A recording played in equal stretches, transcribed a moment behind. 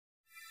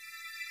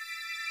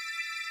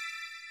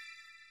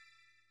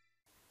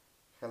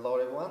Hello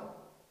everyone,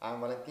 I'm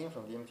Valentin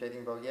from DM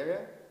Trading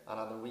Bulgaria.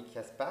 Another week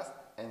has passed,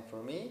 and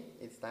for me,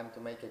 it's time to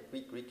make a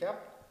quick recap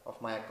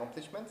of my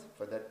accomplishments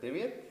for that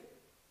period.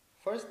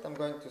 First, I'm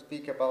going to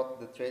speak about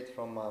the trade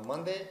from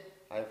Monday.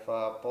 I've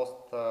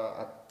posted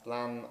a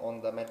plan on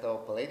the metal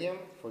palladium.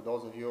 For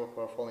those of you who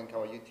are following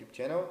our YouTube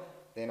channel,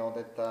 they know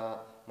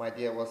that my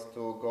idea was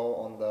to go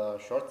on the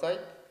short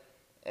side.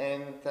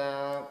 And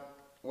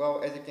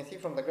well, as you can see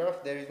from the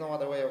graph, there is no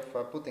other way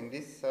of putting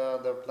this.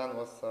 The plan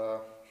was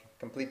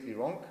completely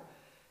wrong.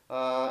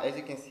 As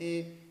you can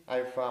see,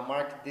 I've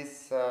marked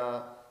this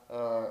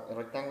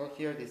rectangle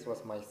here. This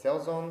was my sell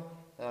zone.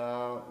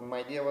 My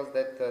idea was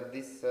that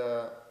this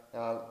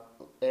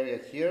area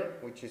here,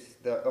 which is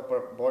the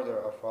upper border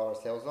of our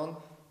sell zone,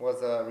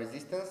 was a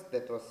resistance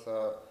that was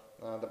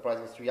the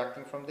price was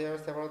reacting from there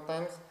several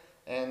times.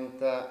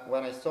 And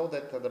when I saw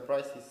that the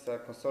price is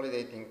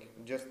consolidating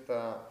just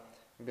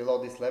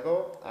below this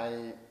level,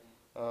 I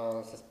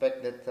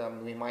suspect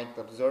that we might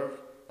observe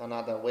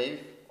another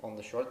wave on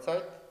the short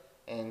side,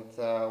 and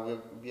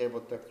we'll be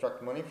able to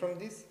extract money from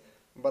this.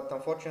 But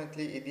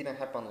unfortunately, it didn't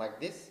happen like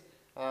this.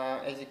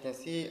 As you can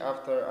see,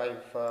 after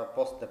I've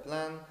posted the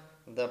plan,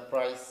 the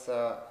price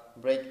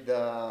break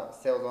the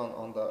sell zone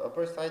on the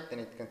upper side,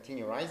 and it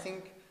continue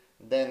rising.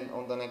 Then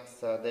on the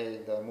next day,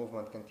 the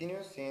movement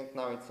continues, and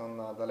now it's on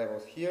the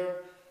levels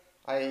here.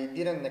 I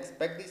didn't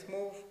expect this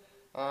move.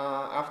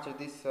 After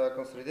this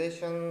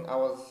consolidation, I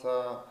was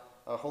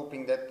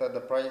hoping that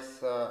the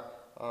price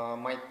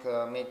might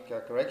make a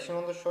correction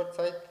on the short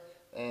side,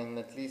 and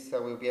at least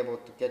we'll be able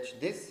to catch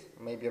this,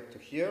 maybe up to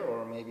here,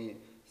 or maybe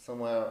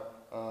somewhere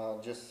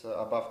just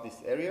above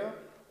this area,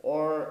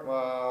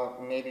 or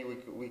maybe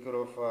we could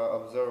have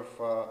observed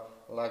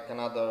like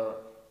another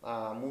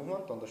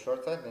movement on the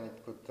short side, and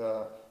it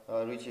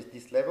could reach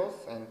these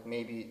levels and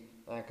maybe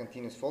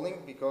continues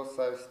falling, because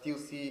I still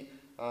see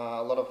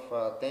a lot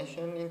of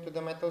tension into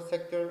the metal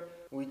sector,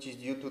 which is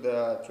due to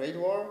the trade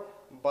war.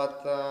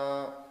 But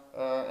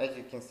as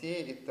you can see,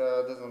 it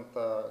doesn't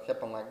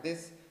happen like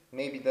this.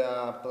 Maybe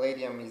the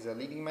palladium is a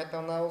leading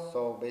metal now,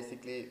 so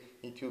basically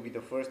it will be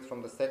the first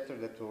from the sector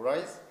that will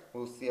rise.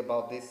 We'll see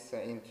about this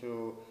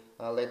into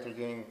later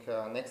during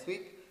next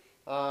week.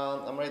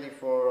 I'm ready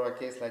for a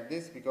case like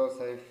this because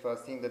I've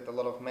seen that a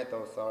lot of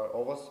metals are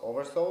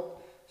oversold.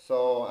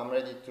 So I'm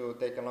ready to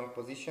take a long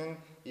position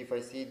if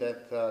I see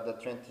that the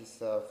trend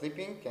is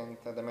flipping and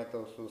the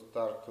metals will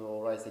start to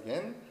rise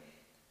again.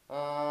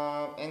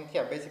 And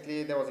yeah,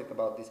 basically that was it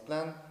about this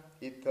plan.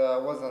 It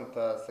wasn't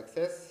a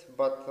success,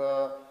 but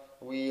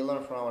we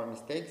learned from our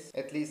mistakes.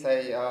 At least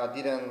I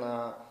didn't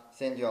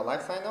send you a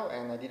live signal,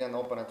 and I didn't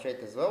open a trade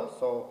as well,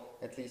 so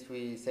at least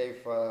we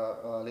save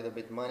a little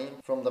bit money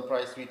from the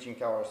price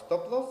reaching our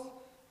stop loss.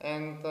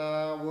 And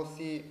we'll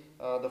see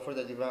the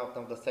further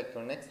development of the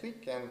sector next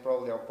week, and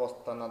probably I'll post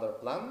another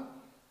plan.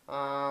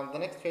 The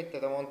next trade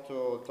that I want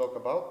to talk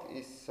about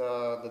is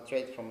the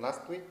trade from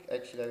last week.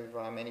 Actually,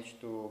 I've managed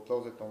to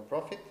close it on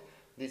profit.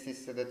 This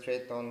is the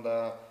trade on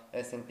the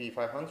S&P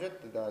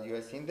 500, the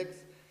US index.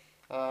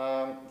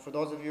 For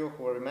those of you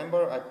who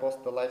remember, I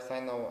posted a live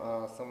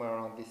signal somewhere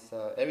around this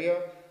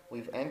area.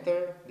 We've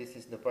entered. This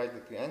is the price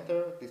that we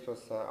entered. This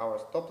was our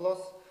stop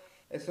loss.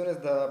 As soon as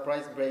the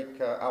price break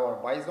our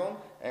buy zone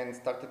and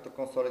started to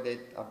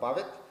consolidate above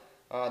it,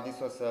 this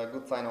was a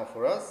good signal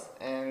for us.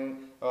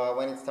 And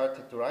when it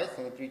started to rise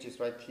and it reaches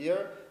right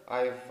here,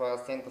 I've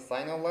sent a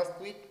signal last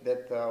week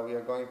that we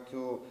are going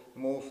to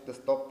move the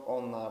stop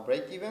on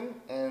break even,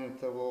 and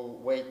we'll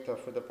wait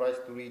for the price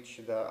to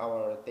reach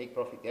our take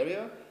profit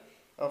area.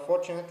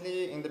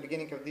 Fortunately, in the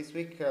beginning of this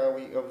week,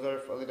 we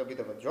observed a little bit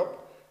of a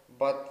drop,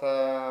 but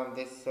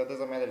this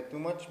doesn't matter too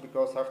much,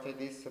 because after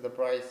this the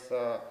price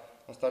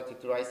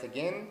started to rise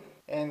again.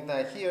 And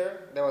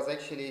here, that was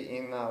actually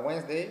in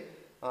Wednesday,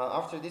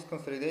 after this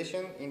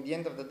consolidation, in the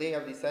end of the day,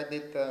 I've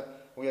decided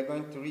we are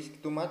going to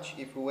risk too much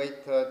if we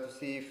wait to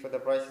see if the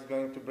price is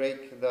going to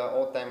break the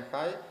all-time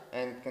high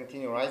and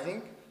continue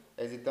rising.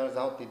 As it turns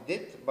out, it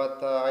did,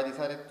 but I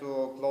decided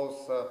to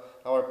close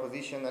our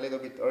position a little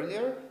bit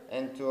earlier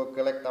and to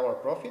collect our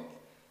profit.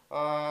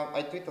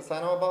 I tweeted a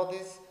signal about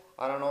this.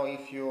 I don't know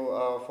if you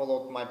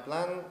followed my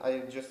plan.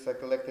 I just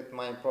collected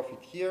my profit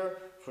here.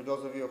 For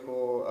those of you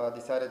who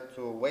decided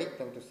to wait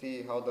and to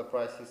see how the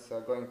price is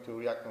going to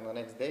react on the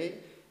next day,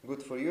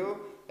 good for you.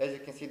 As you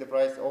can see, the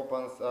price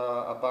opens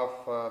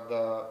above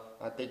the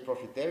take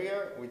profit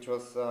area, which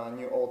was a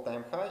new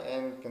all-time high,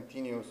 and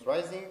continues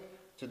rising.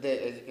 Today,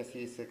 as you can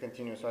see, it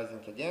continues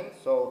rising again.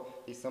 So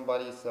if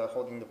somebody is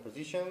holding the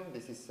position,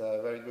 this is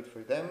very good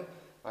for them.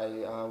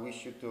 I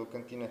wish you to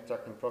continue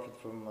extracting profit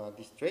from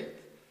this trade.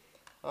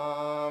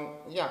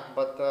 Yeah,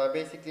 but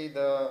basically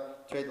the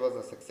trade was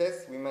a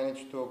success. We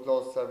managed to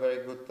close a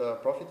very good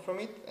profit from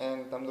it,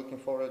 and I'm looking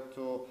forward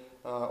to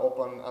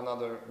open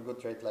another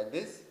good trade like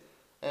this.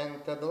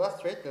 And the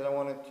last trade that I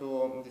wanted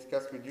to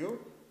discuss with you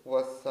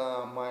was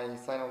my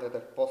signal that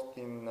I've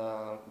posted in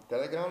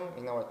Telegram,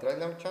 in our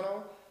Telegram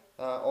channel.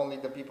 Only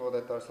the people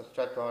that are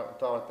subscribed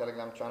to our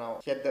Telegram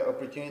channel had the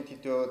opportunity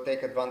to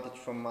take advantage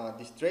from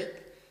this trade.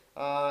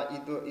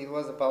 It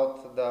was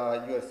about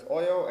the US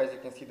oil. As you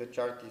can see, the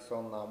chart is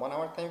on 1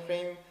 hour time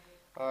frame.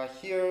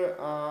 Here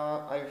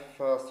I've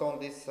shown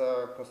this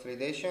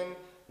consolidation.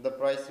 The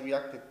price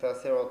reacted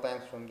several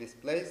times from this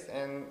place,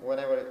 and when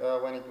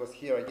it was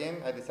here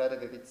again, I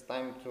decided that it's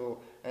time to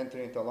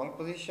enter into a long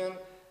position.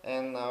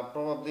 And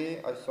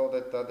probably I saw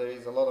that there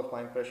is a lot of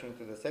buying pressure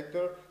into the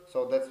sector,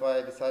 so that's why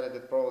I decided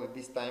that probably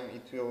this time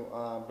it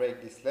will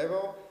break this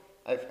level.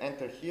 I've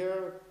entered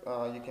here,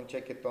 you can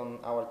check it on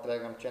our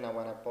Telegram channel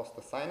when I post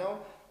the signal,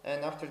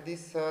 and after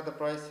this the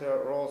price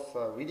rose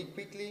really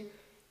quickly.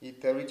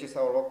 It reaches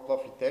our rock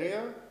profit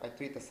area. I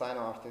tweet a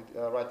signal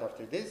right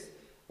after this.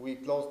 We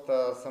closed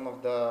some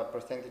of the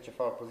percentage of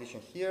our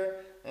position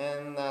here,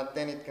 and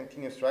then it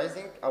continues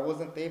rising. I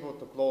wasn't able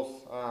to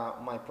close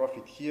my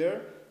profit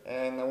here,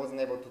 and I wasn't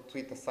able to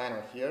tweet a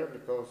signal here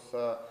because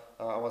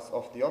I was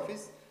off the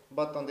office.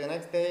 But on the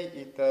next day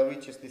it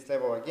reaches this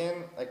level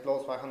again. I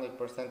close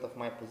 500% of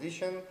my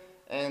position,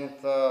 and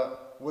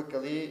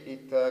luckily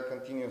it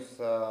continues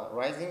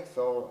rising.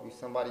 So if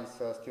somebody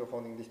is still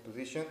holding this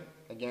position,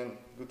 again,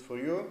 good for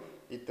you.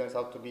 It turns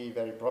out to be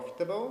very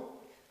profitable.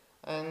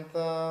 And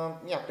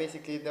yeah,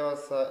 basically that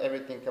was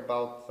everything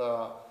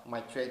about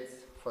my trades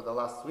for the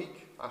last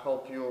week. I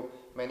hope you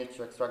managed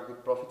to extract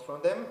good profit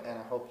from them, and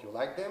I hope you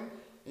like them.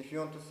 If you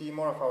want to see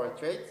more of our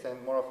trades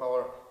and more of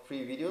our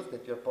free videos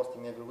that we are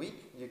posting every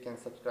week, you can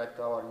subscribe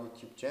to our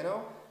YouTube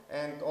channel,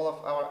 and all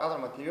of our other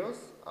materials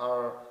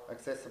are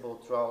accessible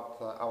throughout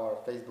our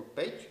Facebook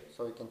page,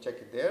 so you can check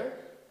it there.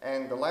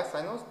 And the live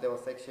signals, that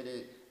was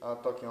actually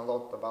talking a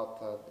lot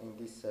about in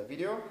this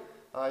video,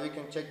 you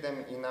can check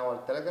them in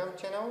our Telegram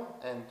channel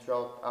and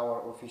throughout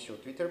our official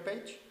Twitter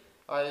page.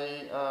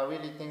 I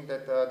really think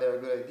that they're a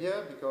good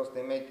idea because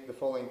they make the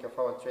following of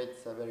our trades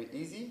very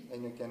easy,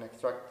 and you can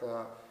extract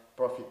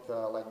profit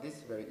like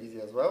this very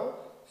easy as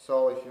well.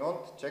 So if you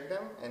want, check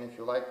them, and if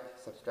you like,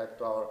 subscribe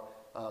to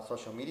our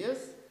social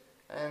medias.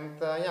 And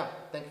yeah,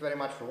 thank you very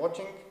much for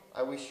watching.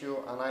 I wish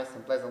you a nice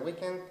and pleasant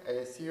weekend.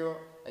 I see you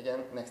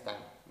again next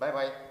time. Bye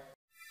bye.